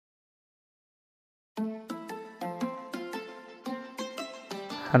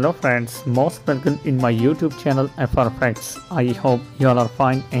Hello friends, most welcome in my YouTube channel FR Facts. I hope you all are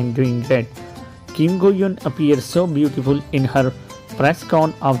fine and doing great. Kim Go Eun appears so beautiful in her press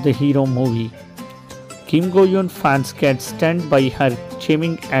con of the Hero movie. Kim Go Eun fans get stunned by her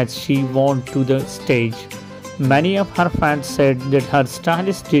cheering as she walked to the stage. Many of her fans said that her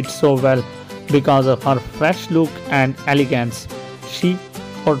stylist did so well because of her fresh look and elegance she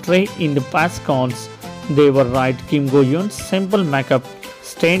portrayed in the press cons. They were right. Kim Go Eun's simple makeup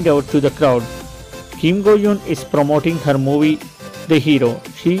stand out to the crowd. Kim Go Eun is promoting her movie The Hero.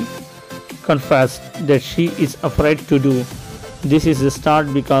 She confessed that she is afraid to do this is the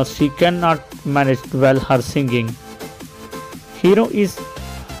start because she cannot manage well her singing. Hero is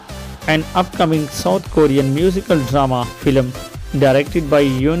an upcoming South Korean musical drama film directed by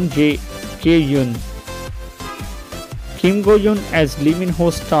Yoon Jae Yoon. Kim Go Eun as Lee Min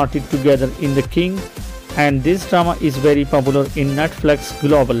Ho started together in The King, and this drama is very popular in Netflix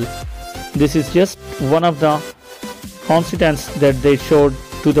Global. This is just one of the constants that they showed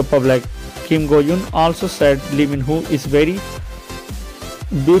to the public. Kim Go Eun also said Lee Min Ho is very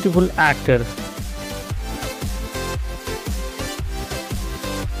beautiful actor.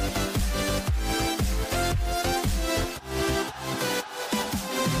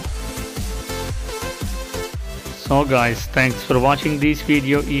 So guys, thanks for watching this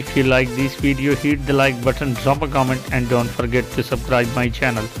video. If you like this video, hit the like button, drop a comment and don't forget to subscribe my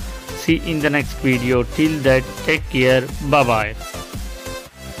channel. See you in the next video. Till that, take care. Bye bye.